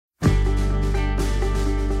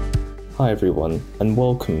Hi everyone, and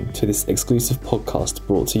welcome to this exclusive podcast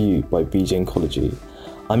brought to you by VJ Oncology.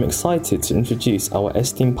 I'm excited to introduce our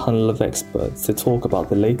esteemed panel of experts to talk about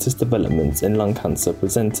the latest developments in lung cancer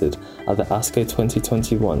presented at the ASCO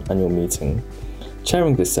 2021 annual meeting.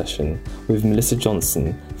 Chairing this session with Melissa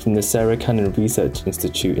Johnson from the Sarah Cannon Research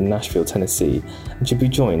Institute in Nashville, Tennessee, and she'll be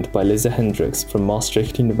joined by Liza Hendricks from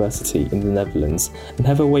Maastricht University in the Netherlands and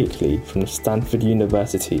Heather Wakely from Stanford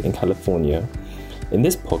University in California. In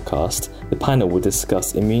this podcast, the panel will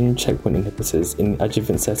discuss immune checkpoint inhibitors in the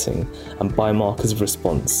adjuvant setting and biomarkers of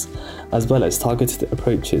response, as well as targeted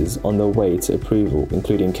approaches on the way to approval,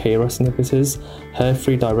 including KRAS inhibitors,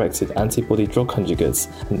 HER3-directed antibody-drug conjugates,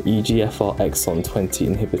 and EGFR exon 20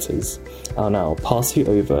 inhibitors. I'll now pass you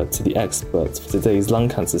over to the experts for today's lung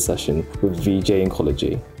cancer session with VJ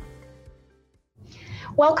Oncology.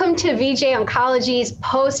 Welcome to VJ Oncology's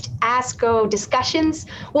post-ASCO discussions.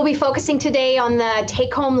 We'll be focusing today on the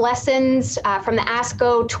take-home lessons from the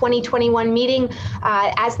ASCO 2021 meeting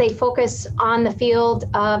as they focus on the field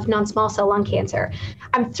of non-small cell lung cancer.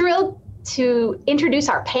 I'm thrilled to introduce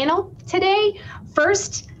our panel today.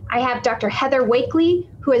 First, I have Dr. Heather Wakely,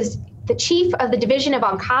 who is the Chief of the Division of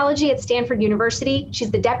Oncology at Stanford University.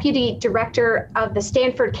 She's the Deputy Director of the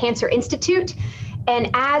Stanford Cancer Institute.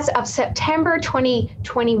 And as of September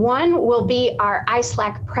 2021, will be our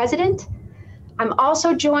ISLAC president. I'm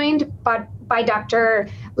also joined by Dr.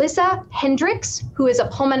 Liza Hendricks, who is a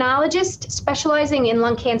pulmonologist specializing in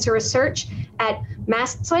lung cancer research at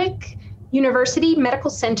Maastricht University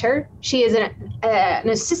Medical Center. She is an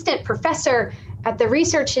assistant professor at the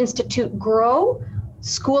Research Institute GROW,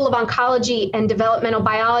 School of Oncology and Developmental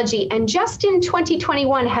Biology, and just in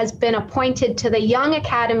 2021 has been appointed to the Young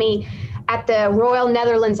Academy at the Royal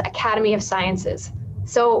Netherlands Academy of Sciences.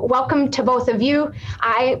 So welcome to both of you.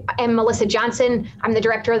 I am Melissa Johnson. I'm the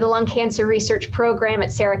director of the Lung Cancer Research Program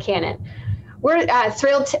at Sarah Cannon. We're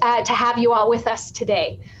thrilled to have you all with us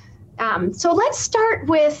today. So let's start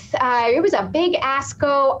with, it was a big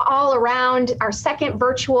ASCO all around, our second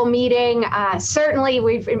virtual meeting. Certainly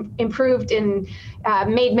we've improved and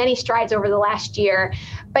made many strides over the last year.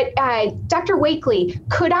 But Dr. Wakely,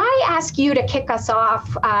 could I ask you to kick us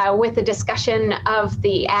off with a discussion of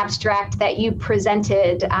the abstract that you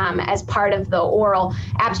presented as part of the oral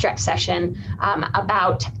abstract session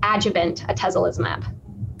about adjuvant atezolizumab?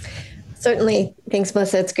 Certainly. Thanks,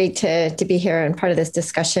 Melissa. It's great to be here and part of this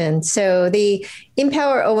discussion. So the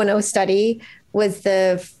IMpower 010 study was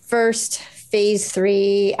the first phase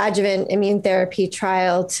 3 adjuvant immune therapy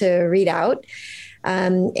trial to read out.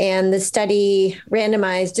 And the study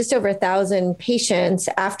randomized just over 1,000 patients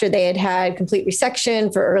after they had had complete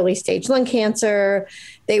resection for early stage lung cancer.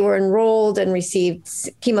 They were enrolled and received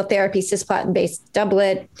chemotherapy cisplatin-based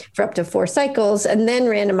doublet for up to 4 cycles, and then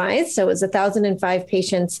randomized. So it was 1,005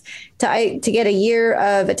 patients to get a year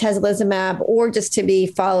of atezolizumab or just to be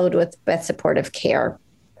followed with best supportive care.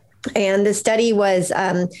 And the study was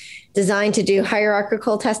designed to do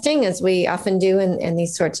hierarchical testing, as we often do in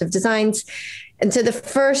these sorts of designs. And so the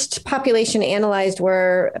first population analyzed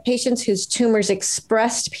were patients whose tumors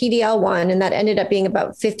expressed PD-L1, and that ended up being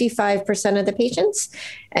about 55% of the patients,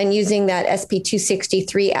 and using that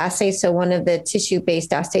SP263 assay, so one of the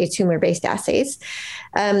tissue-based assays, tumor-based assays,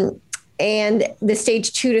 and the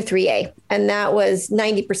stage 2 to 3A. And that was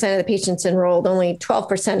 90% of the patients enrolled, only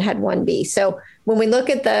 12% had 1B. So when we look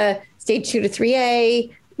at the stage 2 to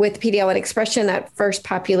 3A, with PD-L1 expression, that first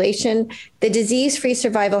population, the disease-free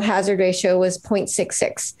survival hazard ratio was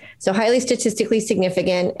 0.66. So highly statistically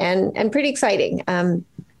significant and pretty exciting.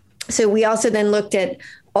 So we also then looked at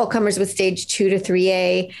all comers with stage 2 to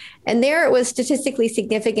 3A, and there it was statistically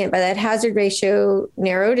significant, but that hazard ratio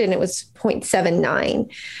narrowed and it was 0.79.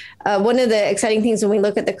 One of the exciting things when we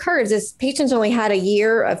look at the curves is patients only had a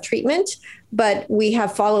year of treatment, but we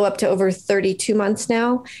have follow-up to over 32 months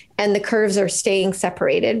now, and the curves are staying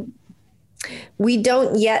separated. We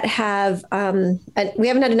don't yet have, we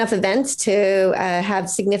haven't had enough events to have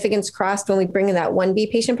significance crossed when we bring in that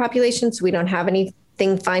 1B patient population, so we don't have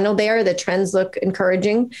anything final there. The trends look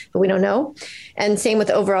encouraging, but we don't know. And same with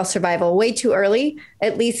overall survival, way too early,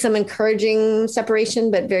 at least some encouraging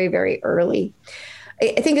separation, but very, very early.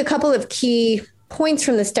 I think a couple of key points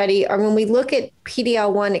from the study are when we look at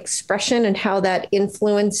PD-L1 expression and how that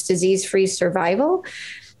influenced disease-free survival.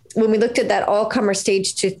 When we looked at that all-comer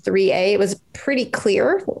stage 2 3A, it was pretty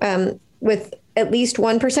clear with at least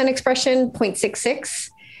 1% expression, 0.66,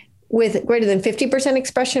 with greater than 50%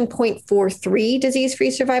 expression, 0.43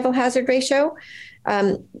 disease-free survival hazard ratio.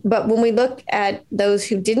 But when we look at those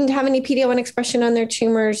who didn't have any PD-L1 expression on their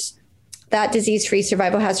tumors, that disease-free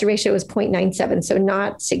survival hazard ratio was 0.97, so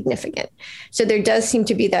not significant. So there does seem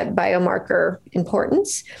to be that biomarker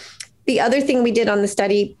importance. The other thing we did on the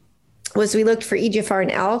study was we looked for EGFR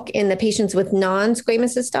and ALK in the patients with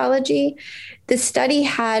non-squamous histology. The study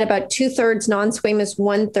had about 2/3 non-squamous,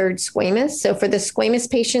 1/3 squamous. So for the squamous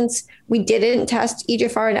patients, we didn't test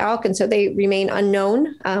EGFR and ALK, and so they remain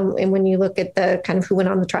unknown. And when you look at the kind of who went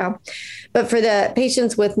on the trial. But for the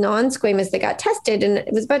patients with non-squamous that got tested, and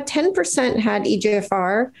it was about 10% had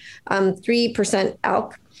EGFR, 3%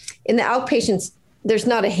 ALK. In the ALK patients, there's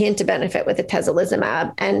not a hint of benefit with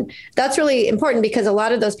atezolizumab. And that's really important because a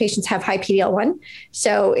lot of those patients have high PD-L1.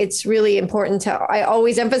 So it's really important I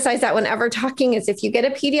always emphasize that whenever talking is if you get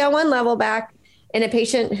a PD-L1 level back in a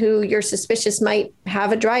patient who you're suspicious might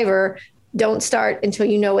have a driver, don't start until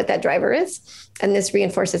you know what that driver is. And this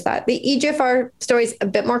reinforces that. The EGFR story is a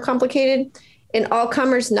bit more complicated. In all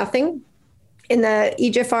comers, nothing. In the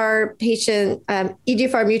EGFR patient,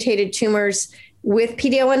 EGFR mutated tumors with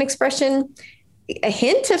PD-L1 expression, a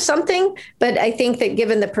hint of something, but I think that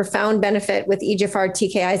given the profound benefit with EGFR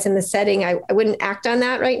TKIs in the setting, I wouldn't act on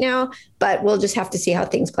that right now, but we'll just have to see how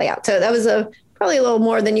things play out. So that was probably a little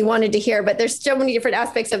more than you wanted to hear, but there's so many different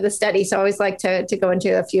aspects of the study. So I always like to go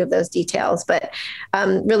into a few of those details, but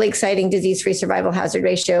really exciting disease-free survival hazard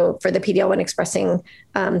ratio for the PD-L1 expressing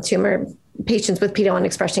tumor patients with PD-L1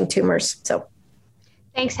 expressing tumors. So.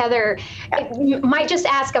 Thanks, Heather. I might just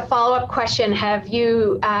ask a follow-up question. Have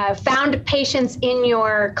you found patients in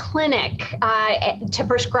your clinic to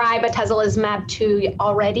prescribe atezolizumab to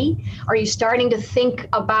already? Are you starting to think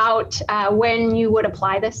about when you would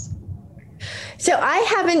apply this? So I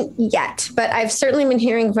haven't yet, but I've certainly been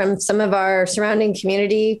hearing from some of our surrounding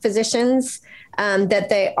community physicians that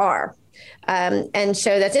they are. And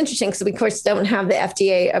so that's interesting because we, of course, don't have the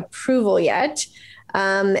FDA approval yet.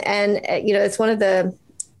 It's one of the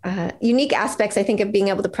unique aspects, I think, of being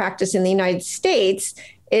able to practice in the United States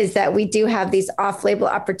is that we do have these off-label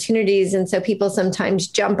opportunities. And so people sometimes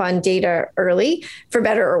jump on data early for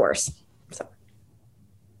better or worse.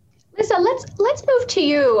 Lisa, let's move to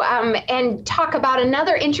you and talk about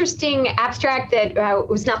another interesting abstract that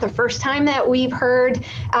was not the first time that we've heard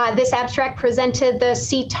this abstract presented, the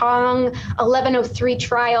CTONG 1103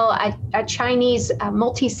 trial, a Chinese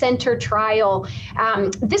multi-center trial.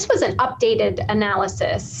 This was an updated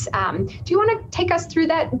analysis. Do you want to take us through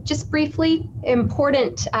that just briefly?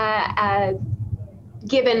 Important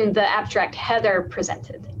given the abstract Heather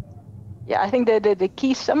presented. Yeah, I think the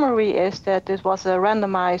key summary is that this was a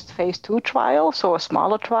randomized phase 2 trial, so a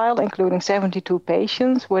smaller trial, including 72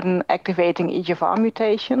 patients with an activating EGFR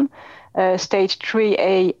mutation, stage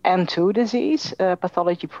 3A and 2 disease,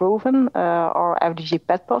 pathology proven, or FDG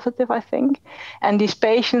PET positive, I think. And these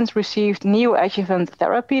patients received neoadjuvant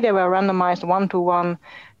therapy. They were randomized 1-to-1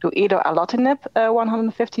 to either alatinib,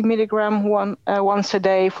 150 milligram once a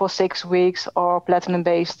day for 6 weeks, or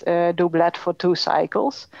platinum-based doublet for 2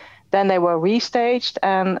 cycles. Then they were restaged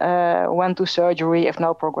and went to surgery if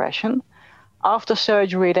no progression. After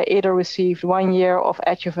surgery, they either received 1 year of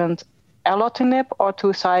adjuvant erlotinib or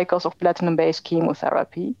 2 cycles of platinum-based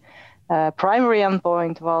chemotherapy. Primary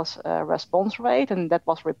endpoint was response rate, and that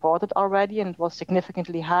was reported already, and it was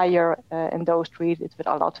significantly higher in those treated with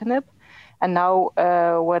erlotinib. And now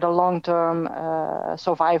where the long-term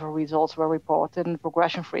survival results were reported and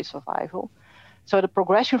progression-free survival. So the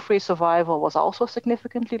progression-free survival was also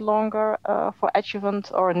significantly longer for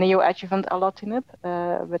adjuvant or neoadjuvant erlotinib,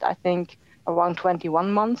 with I think around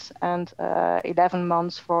 21 months and 11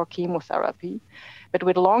 months for chemotherapy. But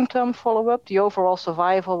with long-term follow-up, the overall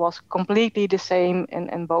survival was completely the same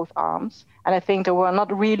in both arms. And I think there were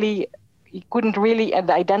not really, you couldn't really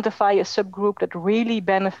identify a subgroup that really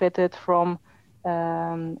benefited from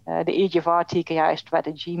the EGFR TKI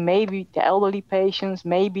strategy. Maybe the elderly patients,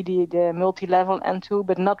 maybe the multi-level N2,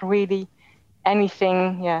 but not really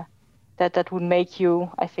anything that would make you,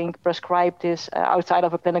 I think, prescribe this outside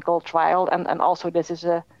of a clinical trial. And also this is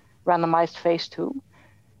a randomized phase 2.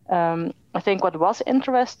 I think what was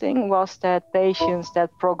interesting was that patients that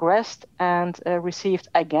progressed and received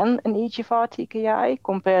again an EGFR TKI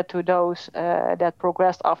compared to those that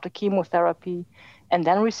progressed after chemotherapy and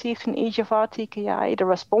then received an EGFR TKI, the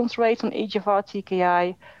response rates on EGFR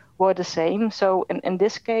TKI were the same. So in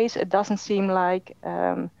this case, it doesn't seem like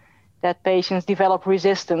that patients develop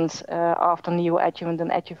resistance after neoadjuvant and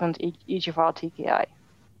adjuvant EGFR TKI.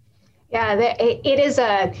 Yeah, it is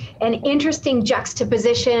an interesting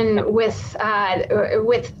juxtaposition with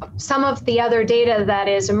some of the other data that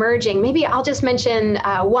is emerging. Maybe I'll just mention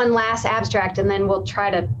one last abstract, and then we'll try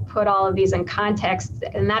to put all of these in context.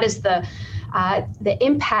 And that is the The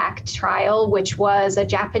IMPACT trial, which was a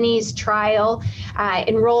Japanese trial,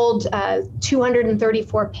 enrolled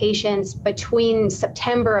 234 patients between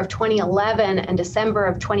September of 2011 and December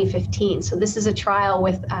of 2015. So this is a trial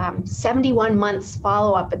with 71 months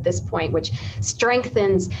follow-up at this point, which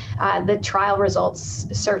strengthens the trial results,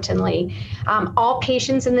 certainly. All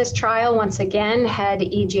patients in this trial, once again, had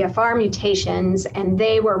EGFR mutations, and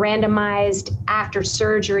they were randomized after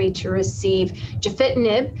surgery to receive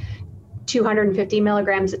gefitinib, 250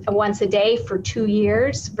 milligrams once a day for 2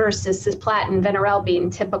 years, versus cisplatin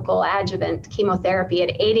venerelbine, typical adjuvant chemotherapy, at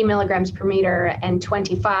 80 milligrams per meter and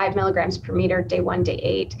 25 milligrams per meter, day 1 to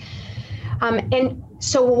 8. And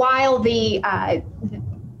so while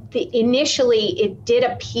initially it did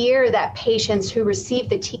appear that patients who received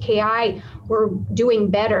the TKI were doing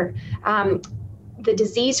better, the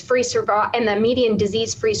disease-free survival and the median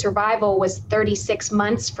disease-free survival was 36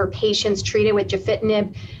 months for patients treated with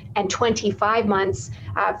gefitinib and 25 months,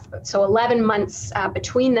 so 11 months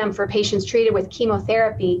between them for patients treated with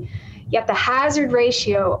chemotherapy. Yet the hazard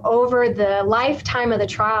ratio over the lifetime of the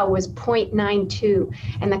trial was 0.92,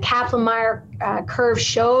 and the Kaplan-Meier curve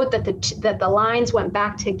showed that the lines went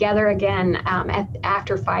back together again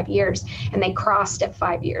after 5 years, and they crossed at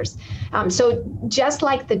 5 years. So just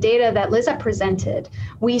like the data that Liza presented,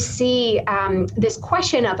 we see this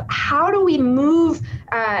question of how do we move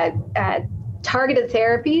targeted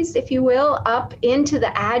therapies, if you will, up into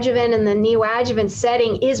the adjuvant and the neoadjuvant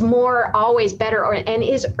setting. Is more always better, and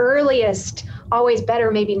is earliest always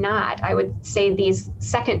better? Maybe not. I would say these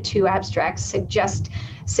second two abstracts suggest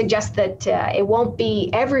that it won't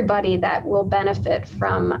be everybody that will benefit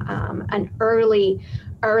from an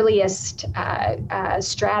earliest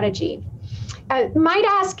strategy. Might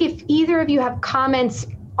ask if either of you have comments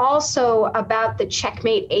also about the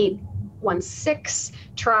CheckMate 816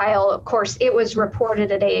 trial. Of course, it was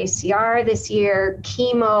reported at AACR this year,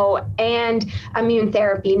 chemo and immune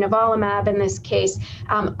therapy, nivolumab in this case,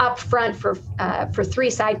 up front for 3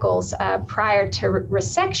 cycles prior to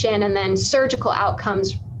resection, and then surgical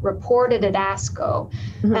outcomes reported at ASCO.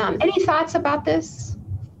 Mm-hmm. Any thoughts about this?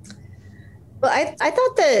 Well, I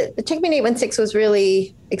thought the CheckMate 816 was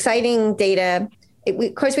really exciting data.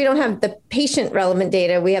 Of course, we don't have the patient relevant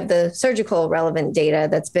data. We have the surgical relevant data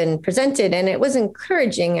that's been presented, and it was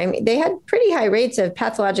encouraging. I mean, they had pretty high rates of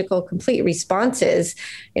pathological complete responses,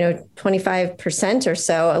 25% or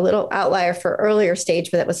so, a little outlier for earlier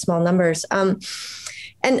stage, but that was small numbers. And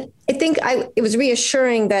I think it was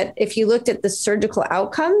reassuring that if you looked at the surgical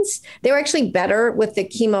outcomes, they were actually better with the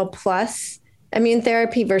chemo plus immune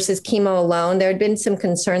therapy versus chemo alone. There had been some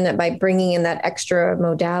concern that by bringing in that extra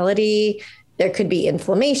modality, there could be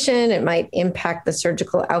inflammation. It might impact the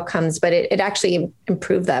surgical outcomes, but it actually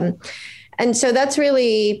improved them. And so that's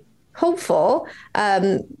really hopeful.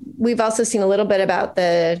 We've also seen a little bit about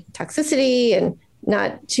the toxicity and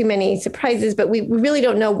not too many surprises, but we really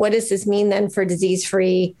don't know what does this mean then for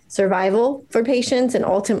disease-free survival for patients, and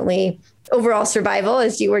ultimately overall survival,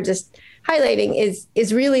 as you were just highlighting,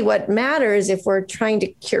 is really what matters if we're trying to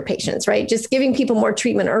cure patients, right? Just giving people more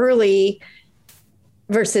treatment early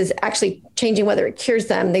versus actually changing whether it cures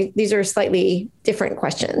them. These are slightly different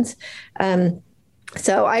questions.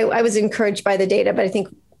 So I was encouraged by the data, but I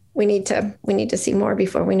think we need to see more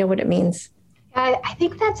before we know what it means. I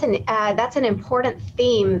think that's an important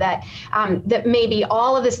theme that maybe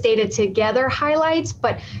all of this data together highlights,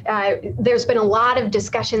 but there's been a lot of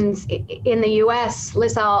discussions in the US,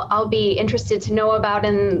 Liz, I'll be interested to know about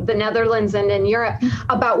in the Netherlands and in Europe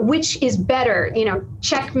about which is better,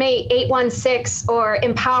 CheckMate 816 or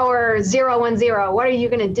Empower 010, what are you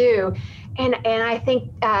going to do? And I think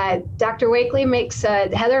Dr. Wakely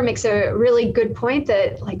Heather makes a really good point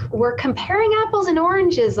that we're comparing apples and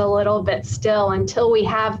oranges a little bit still until we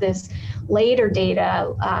have this later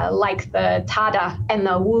data like the TADA and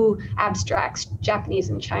the Wu abstracts, Japanese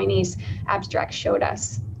and Chinese abstracts showed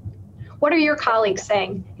us. What are your colleagues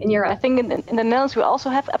saying in Europe? I think in the Netherlands we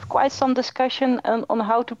also have quite some discussion on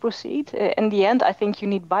how to proceed. In the end, I think you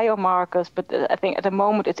need biomarkers, but I think at the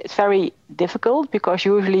moment it's very difficult because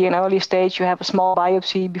usually in early stage you have a small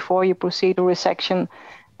biopsy before you proceed to resection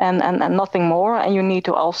and nothing more. And you need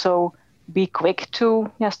to also be quick to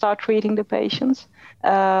start treating the patients.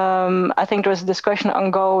 I think there's a discussion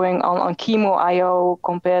ongoing on chemo IO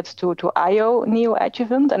compared to IO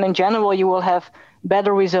neoadjuvant. And in general, you will have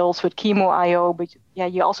better results with chemo IO, but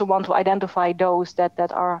you also want to identify those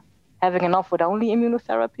that are having enough with only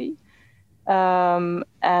immunotherapy.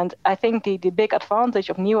 And I think the big advantage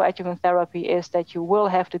of neoadjuvant therapy is that you will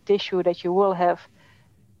have the tissue, that you will have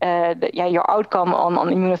your outcome on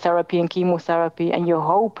immunotherapy and chemotherapy, and you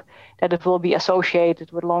hope that it will be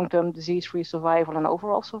associated with long-term disease-free survival and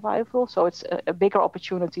overall survival. So it's a bigger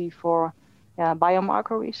opportunity for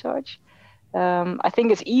biomarker research. I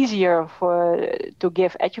think it's easier to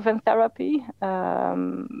give adjuvant therapy,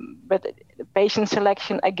 but patient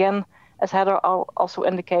selection, again, as Heather also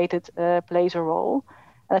indicated, plays a role.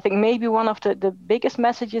 And I think maybe one of the biggest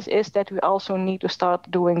messages is that we also need to start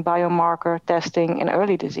doing biomarker testing in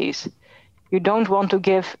early disease. You don't want to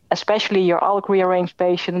give, especially your ALK rearranged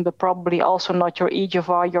patient, but probably also not your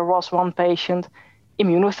EGFR, your ROS1 patient,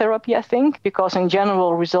 immunotherapy, I think, because in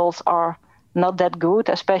general results are not that good,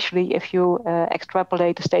 especially if you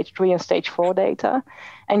extrapolate the stage 3 and stage 4 data.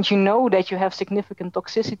 And you know that you have significant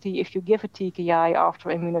toxicity if you give a TKI after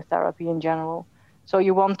immunotherapy in general. So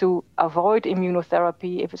you want to avoid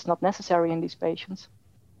immunotherapy if it's not necessary in these patients.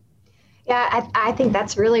 Yeah, I think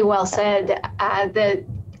that's really well said.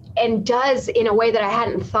 And does, in a way that I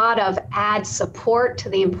hadn't thought of, add support to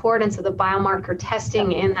the importance of the biomarker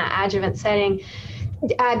testing in the adjuvant setting.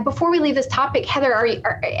 Before we leave this topic, Heather,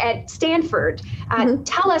 are at Stanford,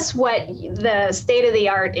 tell us what the state of the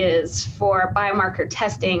art is for biomarker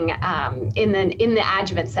testing in the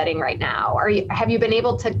adjuvant setting right now. Have you been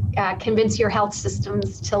able to convince your health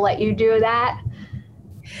systems to let you do that?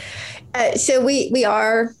 So we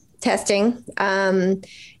are testing, and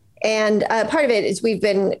part of it is we've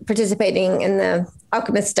been participating in the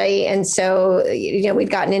Alchemist study, and so we've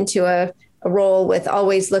gotten into a role with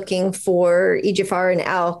always looking for EGFR and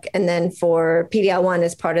ALK, and then for PD-L1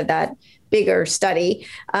 as part of that bigger study.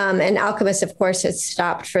 And Alchemist, of course, has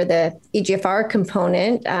stopped for the EGFR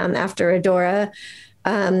component after ADAURA,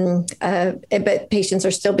 but patients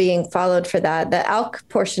are still being followed for that. The ALK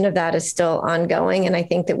portion of that is still ongoing, and I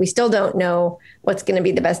think that we still don't know what's going to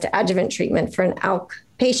be the best adjuvant treatment for an ALK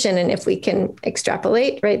patient, and if we can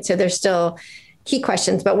extrapolate, right? So there's still key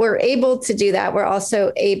questions, but we're able to do that. We're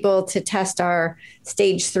also able to test our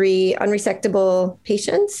stage 3 unresectable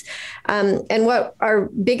patients. And what our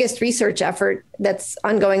biggest research effort that's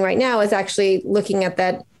ongoing right now is actually looking at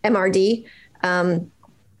that MRD,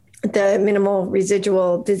 the minimal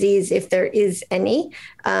residual disease, if there is any,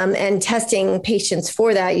 and testing patients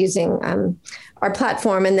for that using our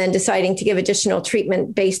platform, and then deciding to give additional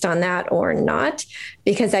treatment based on that or not.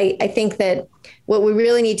 Because I think that what we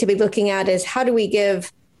really need to be looking at is how do we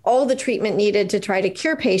give all the treatment needed to try to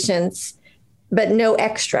cure patients, but no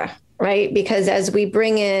extra, right? Because as we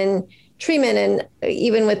bring in treatment, and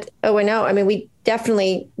even with ONO, I mean,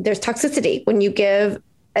 there's toxicity. When you give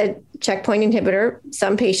a checkpoint inhibitor,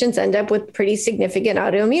 some patients end up with pretty significant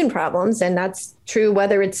autoimmune problems. And that's true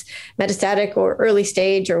whether it's metastatic or early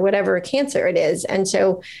stage or whatever cancer it is. And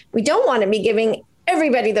so we don't want to be giving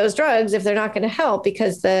everybody those drugs if they're not going to help,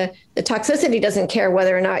 because the toxicity doesn't care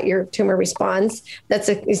whether or not your tumor responds.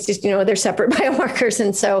 It's just, they're separate biomarkers.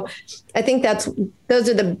 And so I think those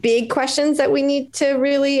are the big questions that we need to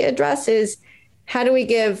really address, is how do we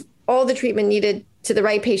give all the treatment needed to the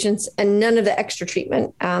right patients and none of the extra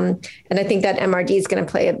treatment. And I think that MRD is going to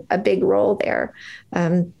play a big role there.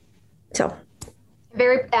 I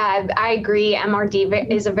agree.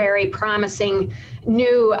 MRD is a very promising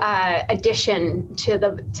new addition to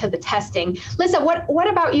the testing. Lisa, what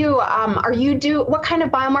about you? What kind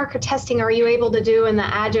of biomarker testing are you able to do in the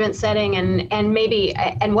adjuvant setting,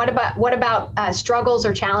 and what about struggles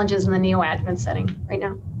or challenges in the neoadjuvant setting right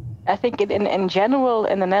now? I think in general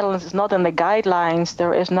in the Netherlands, it's not in the guidelines.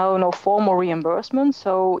 There is no formal reimbursement.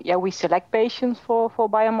 So we select patients for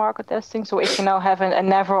biomarker testing. So if you now have a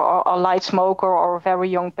never or a light smoker or a very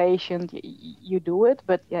young patient, you do it.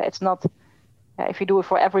 But it's not. If you do it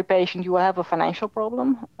for every patient, you will have a financial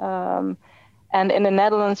problem. And in the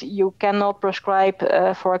Netherlands, you cannot prescribe,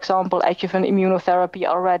 for example, adjuvant immunotherapy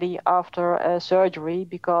already after surgery,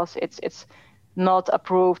 because it's not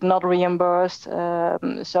approved, not reimbursed.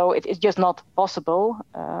 So it's just not possible.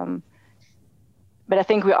 But I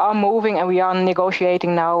think we are moving, and we are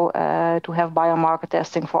negotiating now to have biomarker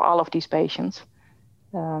testing for all of these patients.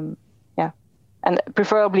 And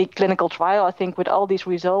preferably clinical trial. I think with all these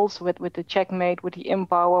results, with the CheckMate, with the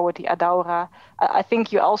IMpower, with the ADAURA, I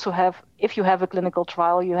think you also have, if you have a clinical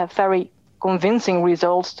trial, you have very convincing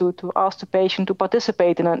results to ask the patient to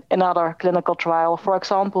participate in another clinical trial, for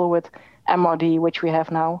example, with MRD, which we have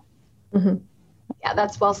now. Mm-hmm. Yeah,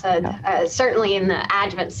 that's well said. Certainly in the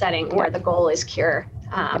adjuvant setting where the goal is cure.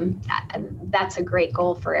 That's a great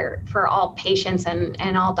goal for all patients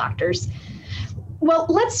and all doctors. Well,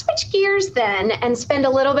 let's switch gears then and spend a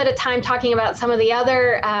little bit of time talking about some of the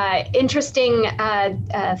other interesting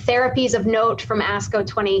therapies of note from ASCO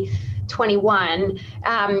 2020. 2021.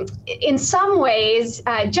 In some ways,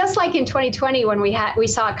 just like in 2020 when we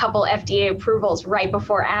saw a couple FDA approvals right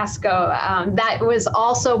before ASCO, that was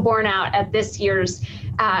also borne out at this year's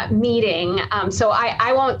meeting. So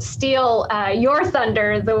I won't steal your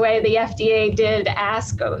thunder the way the FDA did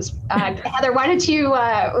ASCO's. Heather, why don't you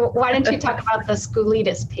talk about the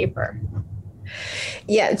Skoulidis paper?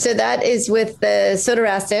 Yeah, so that is with the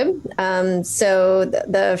sotorasib. So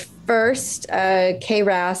the first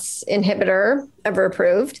KRAS inhibitor ever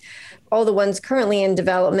approved. All the ones currently in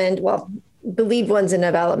development, well, believed ones in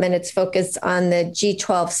development, it's focused on the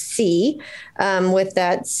G12C, with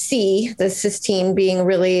that C, the cysteine, being a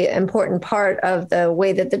really important part of the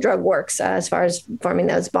way that the drug works as far as forming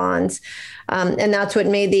those bonds. And that's what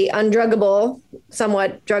made the undruggable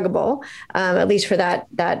somewhat druggable, at least for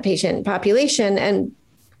that patient population. And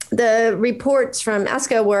the reports from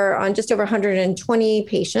ASCO were on just over 120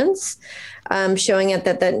 patients, showing at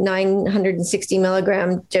that 960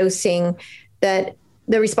 milligram dosing that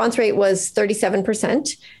the response rate was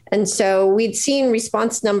 37%. And so we'd seen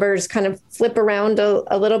response numbers kind of flip around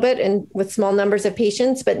a little bit and with small numbers of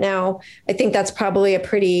patients. But now I think that's probably a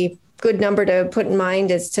pretty good number to put in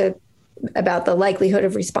mind as to about the likelihood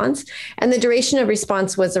of response. And the duration of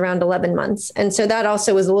response was around 11 months. And so that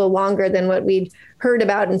also was a little longer than what we'd heard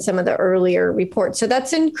about in some of the earlier reports. So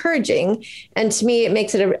that's encouraging. And to me, it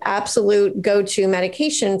makes it an absolute go-to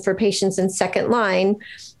medication for patients in second line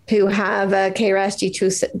who have a KRAS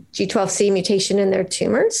G12C mutation in their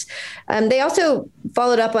tumors. They also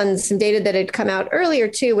followed up on some data that had come out earlier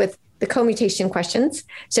too with the co-mutation questions.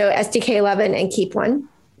 So STK11 and KEAP1.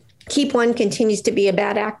 KEAP1 continues to be a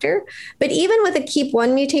bad actor, but even with a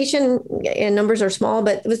KEAP1 mutation, and numbers are small,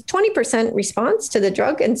 but it was 20% response to the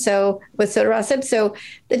drug. And so with sotorasib, so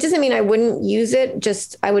that doesn't mean I wouldn't use it,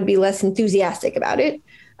 just I would be less enthusiastic about it.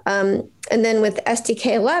 And then with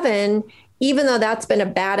STK11, even though that's been a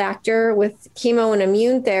bad actor with chemo and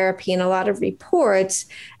immune therapy and a lot of reports,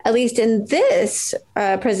 at least in this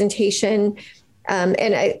presentation,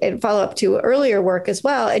 and I follow up to earlier work as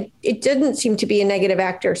well, it didn't seem to be a negative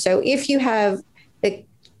actor. So if you have the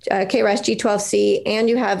KRAS G12C and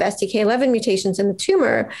you have STK11 mutations in the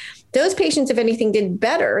tumor, those patients, if anything, did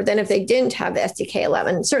better than if they didn't have the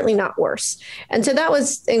STK11, certainly not worse. And so that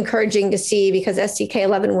was encouraging to see because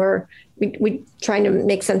STK11 we trying to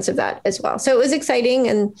make sense of that as well. So it was exciting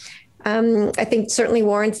and I think certainly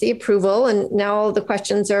warrants the approval. And now all the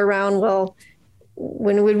questions are around, well,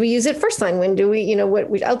 when would we use it first line? When do we,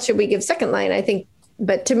 what else should we give second line? I think,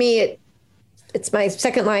 but to me, it's my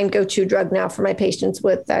second line go-to drug now for my patients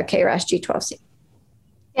with KRAS G12C.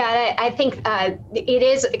 Yeah, I think it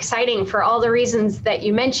is exciting for all the reasons that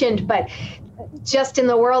you mentioned, but just in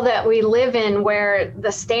the world that we live in where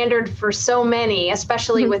the standard for so many,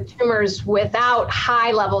 especially with tumors without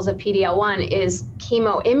high levels of PD-L1 is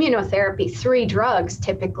chemoimmunotherapy, 3 drugs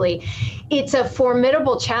typically, it's a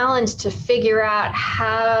formidable challenge to figure out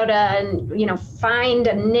how to, find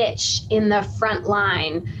a niche in the front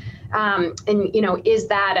line. And,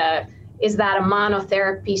 is that a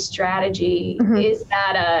monotherapy strategy? Mm-hmm.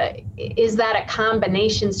 Is that a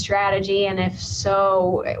combination strategy? And if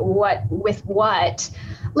so, what?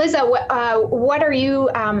 Liza, what are you?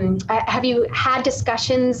 Have you had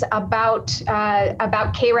discussions about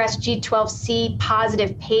KRAS G12C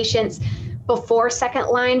positive patients before second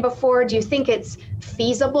line? Do you think it's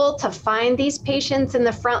feasible to find these patients in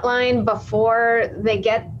the front line before they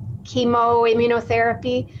get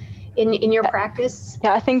chemoimmunotherapy? In your practice?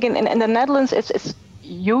 Yeah, I think in the Netherlands, it's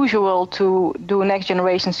usual to do next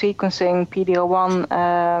generation sequencing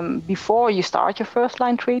PD-L1 before you start your first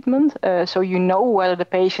line treatment. So you know whether the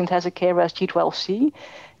patient has a KRAS G12C.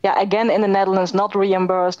 Yeah, again, in the Netherlands, not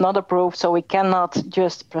reimbursed, not approved, so we cannot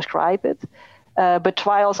just prescribe it. But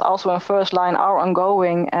trials also in first line are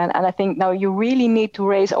ongoing. And I think now you really need to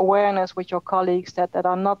raise awareness with your colleagues that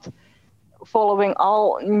are not following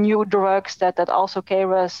all new drugs that also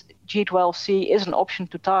KRAS G12C is an option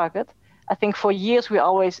to target. I think for years we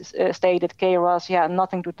always stated KRAS,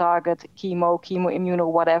 nothing to target,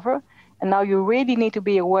 chemoimmuno, whatever. And now you really need to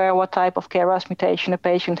be aware what type of KRAS mutation a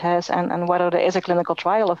patient has and whether there is a clinical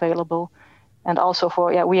trial available. And also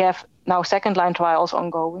we have now second line trials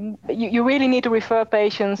ongoing. You really need to refer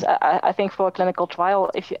patients, I think, for a clinical trial,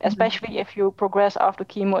 especially if you progress after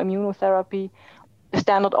chemoimmunotherapy. The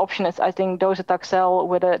standard option is, I think, docetaxel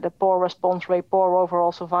with the poor response rate, poor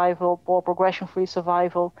overall survival, poor progression-free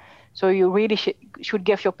survival. So you really should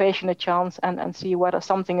give your patient a chance and see whether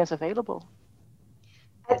something is available.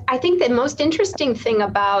 I think the most interesting thing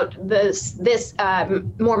about this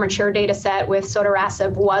more mature data set with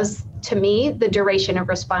sotorasib was to me, the duration of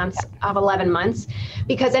response of 11 months,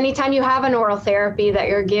 because anytime you have an oral therapy that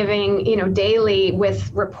you're giving, daily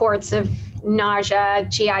with reports of nausea,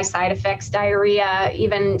 GI side effects, diarrhea,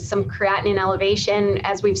 even some creatinine elevation,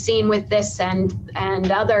 as we've seen with this and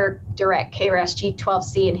other direct KRAS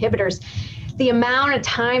G12C inhibitors, the amount of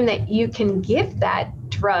time that you can give that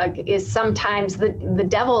drug is sometimes the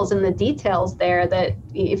devil's in the details there, that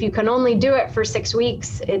if you can only do it for 6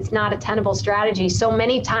 weeks, it's not a tenable strategy. So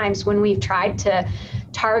many times when we've tried to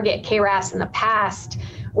target KRAS in the past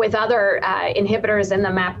with other inhibitors in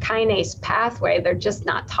the MAP kinase pathway, they're just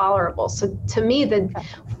not tolerable. So to me,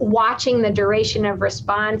 watching the duration of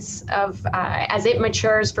response of as it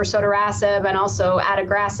matures for sotorasib and also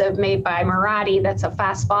adagrasib made by Mirati, that's a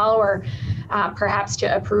fast follower, perhaps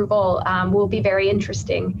to approval, will be very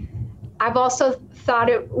interesting. I've also thought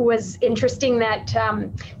it was interesting that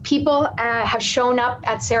people have shown up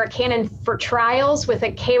at Sarah Cannon for trials with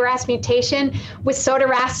a KRAS mutation with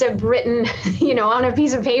sotorasib written, on a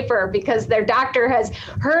piece of paper because their doctor has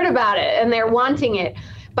heard about it and they're wanting it.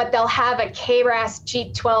 But they'll have a KRAS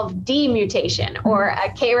G12D mutation or a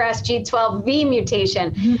KRAS G12V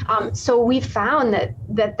mutation. So we found that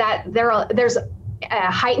there's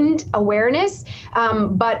a heightened awareness,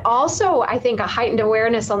 but also I think a heightened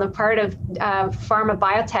awareness on the part of pharma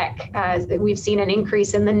biotech. We've seen an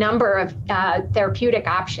increase in the number of therapeutic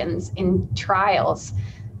options in trials.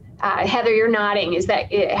 Heather, you're nodding.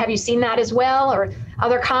 Have you seen that as well, or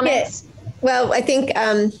other comments? Yeah. Well, I think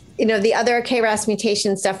the other KRAS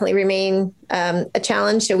mutations definitely remain a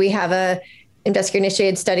challenge. So we have a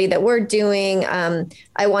investigator-initiated study that we're doing.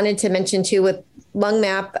 I wanted to mention too with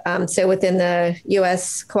LungMap, so within the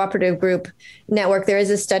U.S. Cooperative Group Network, there is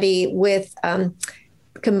a study with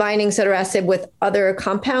combining sotorasib with other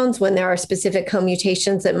compounds when there are specific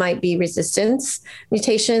co-mutations that might be resistance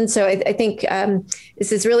mutations. So I think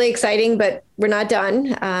this is really exciting, but we're not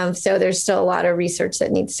done. So there's still a lot of research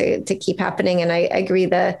that needs to keep happening. And I agree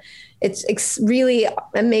that it's really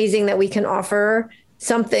amazing that we can offer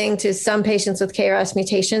something to some patients with KRAS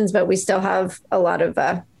mutations, but we still have a lot of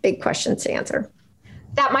big questions to answer.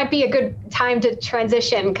 That might be a good time to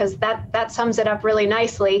transition because that sums it up really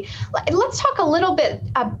nicely. Let's talk a little bit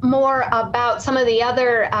more about some of the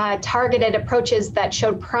other targeted approaches that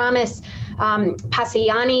showed promise.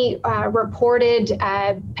 Pasiani reported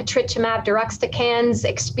patritumab deruxtecan's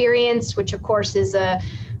experience, which of course is a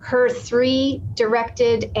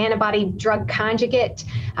HER3-directed antibody drug conjugate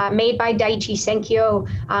made by Daiichi Sankyo.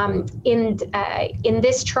 In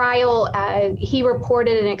this trial, he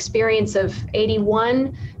reported an experience of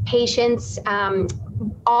 81 patients,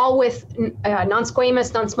 all with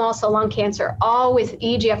non-squamous, non-small cell lung cancer, all with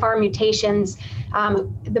EGFR mutations.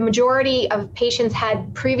 The majority of patients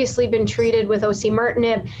had previously been treated with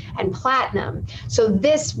osimertinib and platinum. So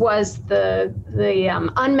this was the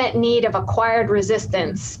unmet need of acquired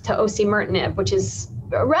resistance to osimertinib, which is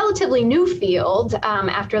a relatively new field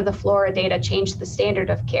after the FLAURA data changed the standard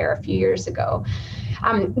of care a few years ago.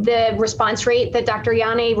 The response rate that Dr.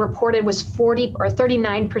 Yanni reported was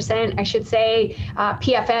 39%, I should say.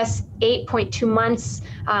 PFS 8.2 months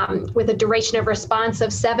with a duration of response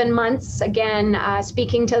of 7 months. Again,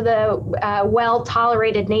 speaking to the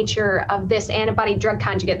well-tolerated nature of this antibody drug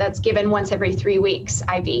conjugate that's given once every 3 weeks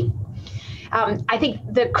IV. I think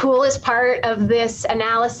the coolest part of this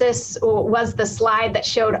analysis was the slide that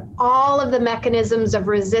showed all of the mechanisms of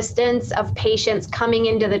resistance of patients coming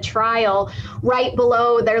into the trial right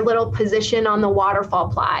below their little position on the waterfall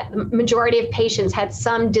plot. The majority of patients had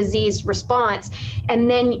some disease response, and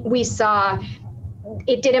then we saw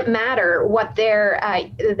it didn't matter what their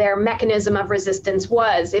mechanism of resistance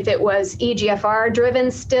was. If it was EGFR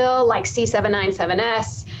driven still, like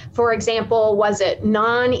C797S, for example, was it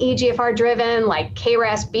non-EGFR driven, like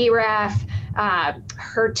KRAS, BRAF,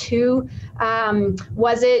 HER2?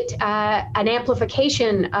 Was it an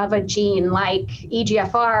amplification of a gene like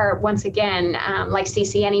EGFR, once again, like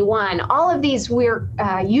CCNE1? All of these we're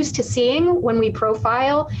used to seeing when we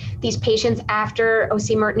profile these patients after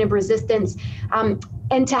osimertinib resistance.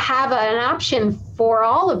 And to have an option for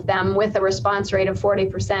all of them with a response rate of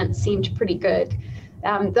 40% seemed pretty good.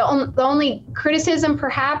 The only criticism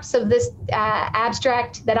perhaps of this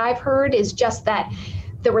abstract that I've heard is just that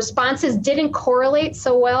the responses didn't correlate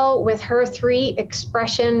so well with HER3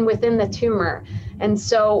 expression within the tumor. And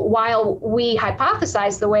so while we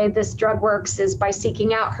hypothesize the way this drug works is by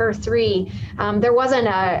seeking out HER3, there wasn't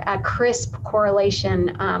a crisp correlation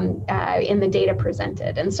in the data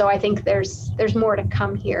presented. And so I think there's more to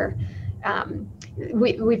come here.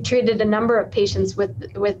 We've treated a number of patients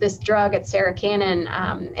with this drug at Sarah Cannon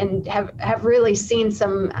and have really seen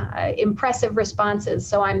some impressive responses.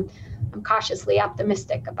 So I'm I'm cautiously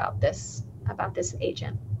optimistic about this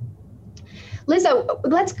agent. Liza,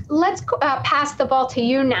 let's pass the ball to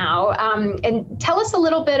you now, and tell us a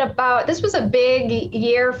little bit about, this was a big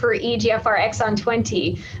year for EGFR exon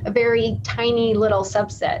 20, a very tiny little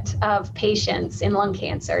subset of patients in lung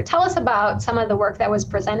cancer. Tell us about some of the work that was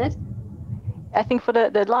presented. I think for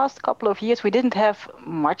the last couple of years, we didn't have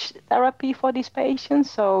much therapy for these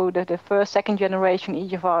patients. So the first, second generation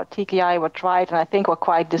EGFR TKI were tried, and I think were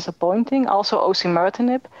quite disappointing. Also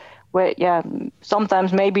osimertinib, where,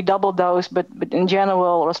 sometimes maybe double dose, but in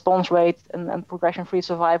general, response rate and progression-free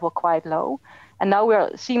survival quite low. And now we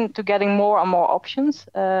seem to getting more and more options.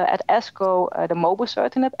 At ASCO, the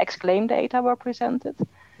mobocertinib XCLAIM data were presented.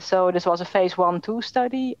 So this was a phase 1/2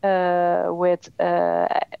 study with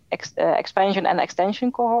expansion and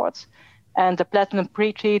extension cohorts. And the platinum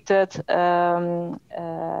pretreated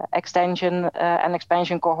extension and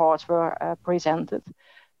expansion cohorts were presented.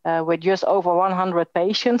 With just over 100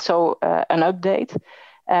 patients, so an update.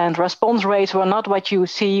 And response rates were not what you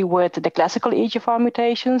see with the classical EGFR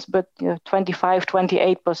mutations, but 25,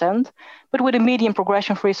 28%, but with a median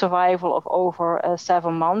progression-free survival of over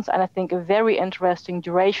 7 months. And I think a very interesting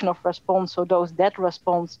duration of response. So those that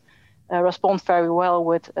respond very well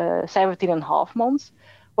with 17.5 months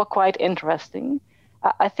were quite interesting.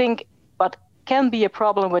 I think what can be a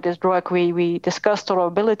problem with this drug, we discussed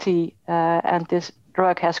tolerability, and this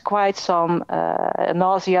drug has quite some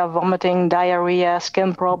nausea, vomiting, diarrhea,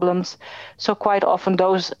 skin problems. So quite often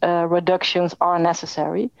those reductions are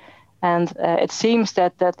necessary. And it seems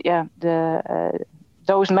that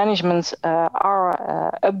those managements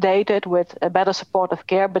are updated with a better supportive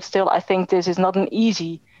care, but still I think this is not an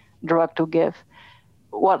easy drug to give.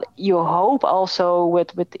 What you hope also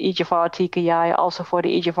with EGFR TKI, also for the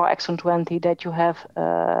EGFR exon 20, that you have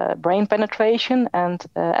brain penetration and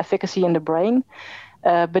efficacy in the brain.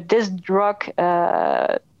 But this drug,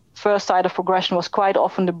 first site of progression was quite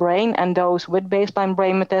often the brain, and those with baseline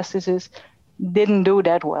brain metastasis didn't do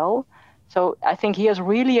that well. So I think here's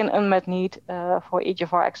really an unmet need for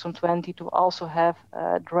EGFR exon 20 to also have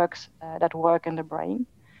drugs that work in the brain.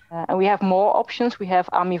 And we have more options. We have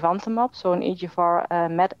amivantamab, so an EGFR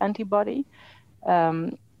MET antibody.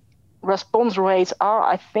 Response rates are,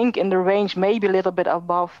 I think, in the range maybe a little bit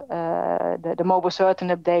above the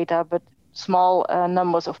mobocertinib data, but small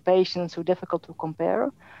numbers of patients, so difficult to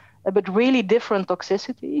compare. But really different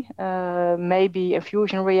toxicity, maybe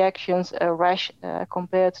infusion reactions, rash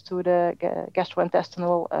compared to the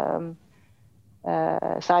gastrointestinal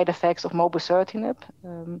side effects of mobocertinib.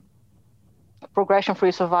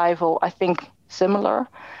 Progression-free survival, I think, similar.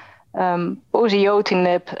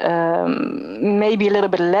 Poziotinib, maybe a little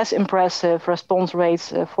bit less impressive, response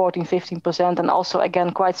rates 14-15%, and also,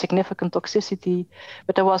 again, quite significant toxicity.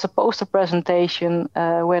 But there was a poster presentation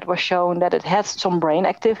where it was shown that it had some brain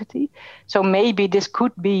activity. So maybe this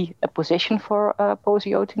could be a position for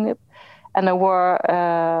poziotinib. And there were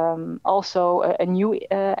also a new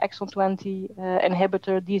exon 20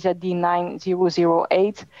 inhibitor,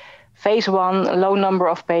 DZD9008. Phase 1, low number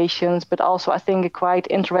of patients, but also I think a quite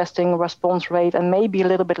interesting response rate and maybe a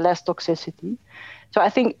little bit less toxicity. So I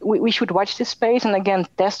think we should watch this space and again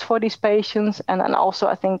test for these patients, and also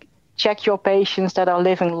I think check your patients that are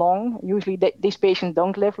living long. Usually these patients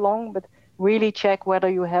don't live long, but really check whether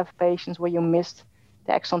you have patients where you missed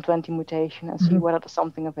the exon 20 mutation and see whether there's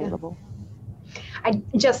something available. I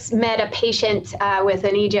just met a patient with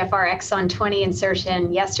an EGFR exon 20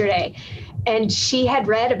 insertion yesterday, and she had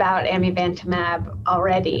read about amivantamab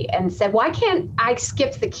already and said, why can't I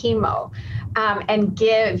skip the chemo and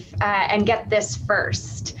get this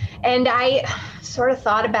first? And I sort of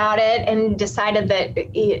thought about it and decided that,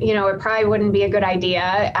 it probably wouldn't be a good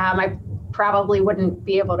idea. I probably wouldn't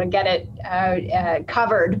be able to get it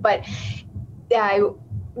covered. But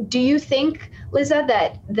do you think, Liza,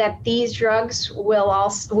 that these drugs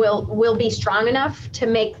will be strong enough to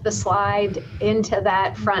make the slide into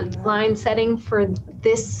that front line setting for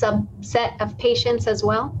this subset of patients as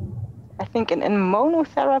well? I think in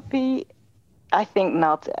monotherapy, I think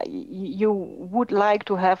not. You would like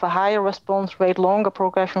to have a higher response rate, longer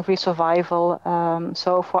progression-free survival.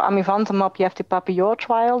 So for amivantamab, you have the PAPILLON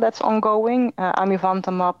trial that's ongoing.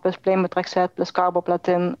 Amivantamab plus pemetrexed plus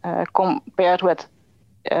carboplatin compared with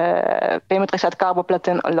pemetrexed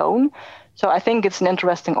carboplatin alone. So I think it's an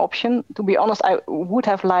interesting option. To be honest, I would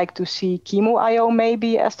have liked to see chemo IO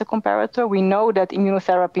maybe as the comparator. We know that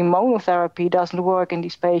immunotherapy, monotherapy doesn't work in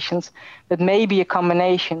these patients, but maybe a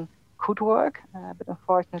combination could work. But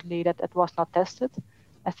unfortunately, that was not tested.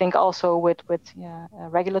 I think also with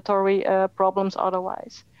regulatory problems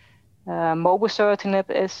otherwise. Mobocertinib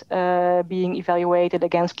is being evaluated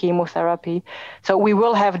against chemotherapy. So we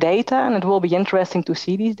will have data, and it will be interesting to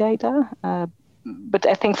see these data. But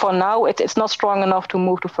I think for now, it's not strong enough to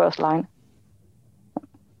move to first line.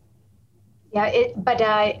 Yeah,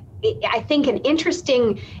 I think an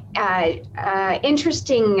interesting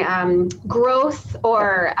growth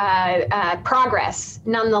or progress,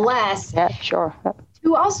 nonetheless. Yeah, sure.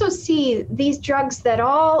 To also see these drugs that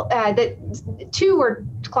two were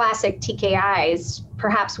classic TKIs,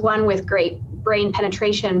 perhaps one with great brain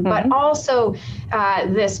penetration, but also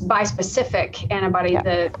this bispecific antibody,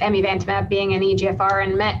 the amivantamab being an EGFR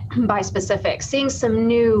and MET bispecific, seeing some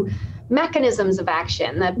new mechanisms of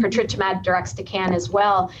action, the patritumab deruxtecan as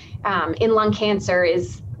well, in lung cancer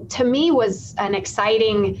to me was an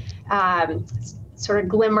exciting sort of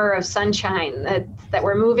glimmer of sunshine that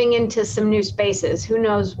we're moving into some new spaces. Who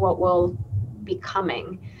knows what will be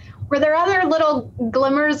coming? Were there other little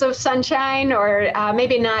glimmers of sunshine, or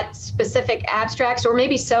maybe not specific abstracts, or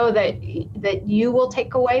maybe so that you will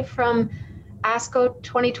take away from ASCO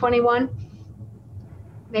 2021?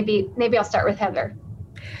 Maybe I'll start with Heather.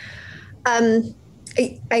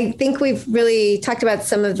 I think we've really talked about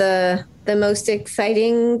some of the most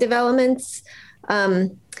exciting developments.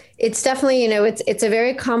 It's definitely, it's a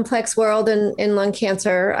very complex world in lung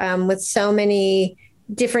cancer with so many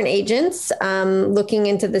different agents looking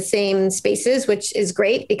into the same spaces, which is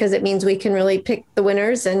great because it means we can really pick the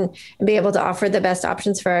winners and be able to offer the best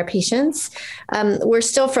options for our patients. We're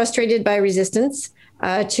still frustrated by resistance.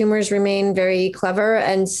 Tumors remain very clever.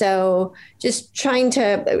 And so just trying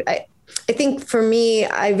to, I think for me,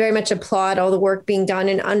 I very much applaud all the work being done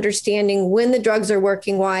in understanding when the drugs are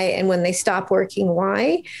working, why, and when they stop working,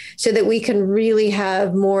 why, so that we can really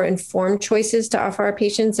have more informed choices to offer our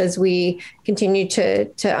patients as we continue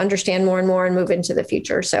to understand more and more and move into the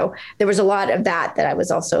future. So there was a lot of that I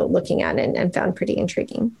was also looking at and found pretty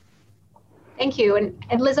intriguing. Thank you.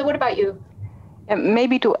 And Liza, what about you?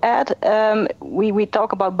 Maybe to add, we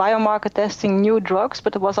talk about biomarker testing new drugs,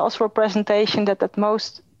 but there was also a presentation that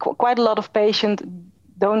quite a lot of patients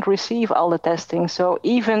don't receive all the testing. So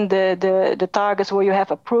even the targets where you have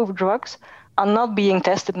approved drugs are not being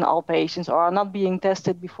tested in all patients or are not being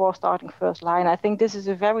tested before starting first line. I think this is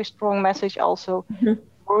a very strong message also,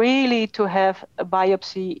 really to have a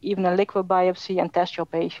biopsy, even a liquid biopsy, and test your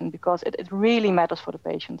patient, because it really matters for the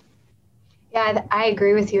patient. Yeah, I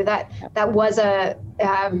agree with you. That was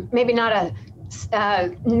maybe not a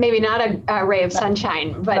ray of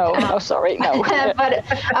sunshine, but no, sorry, no. but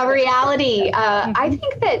a reality. I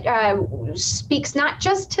think that speaks not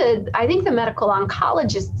just to, I think the medical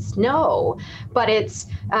oncologists know, but it's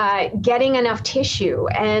getting enough tissue,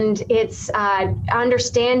 and it's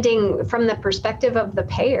understanding from the perspective of the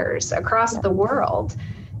payers across the world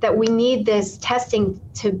that we need this testing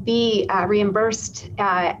to be reimbursed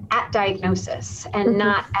at diagnosis and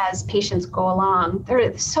not as patients go along. There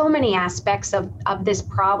are so many aspects of this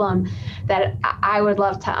problem that I would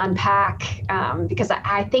love to unpack because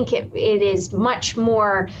I think it is much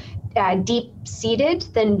more deep-seated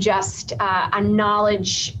than just a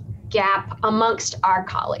knowledge gap amongst our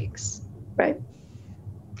colleagues. Right.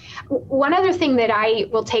 One other thing that I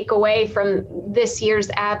will take away from this year's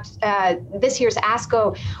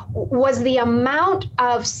ASCO was the amount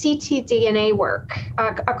of ctDNA work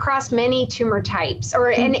across many tumor types,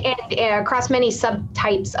 and across many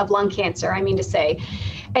subtypes of lung cancer, I mean to say,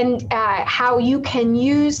 and how you can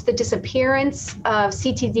use the disappearance of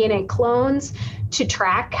ctDNA clones to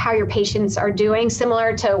track how your patients are doing,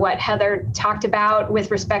 similar to what Heather talked about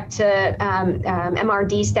with respect to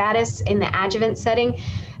MRD status in the adjuvant setting.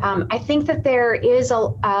 I think that there is a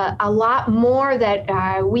lot more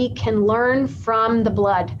that we can learn from the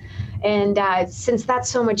blood. And since that's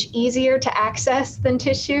so much easier to access than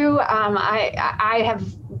tissue, I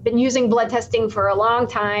have been using blood testing for a long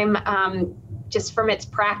time, just from its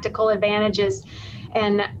practical advantages,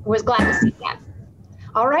 and was glad to see that.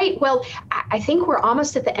 All right, well, I think we're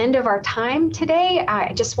almost at the end of our time today.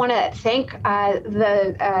 I just want to thank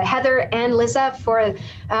Heather and Liza for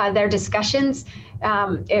their discussions.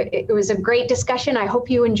 It was a great discussion. I hope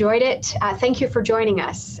you enjoyed it. Thank you for joining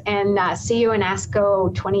us, and see you in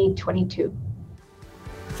ASCO 2022.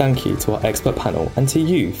 Thank you to our expert panel and to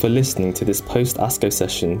you for listening to this post-ASCO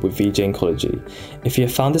session with VJ Oncology. If you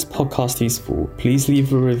have found this podcast useful, please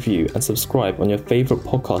leave a review and subscribe on your favourite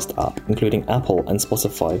podcast app, including Apple and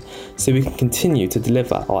Spotify, so we can continue to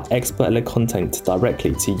deliver our expert-led content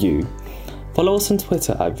directly to you. Follow us on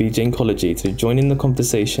Twitter at VJ Oncology to join in the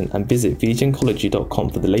conversation, and visit vjoncology.com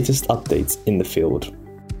for the latest updates in the field.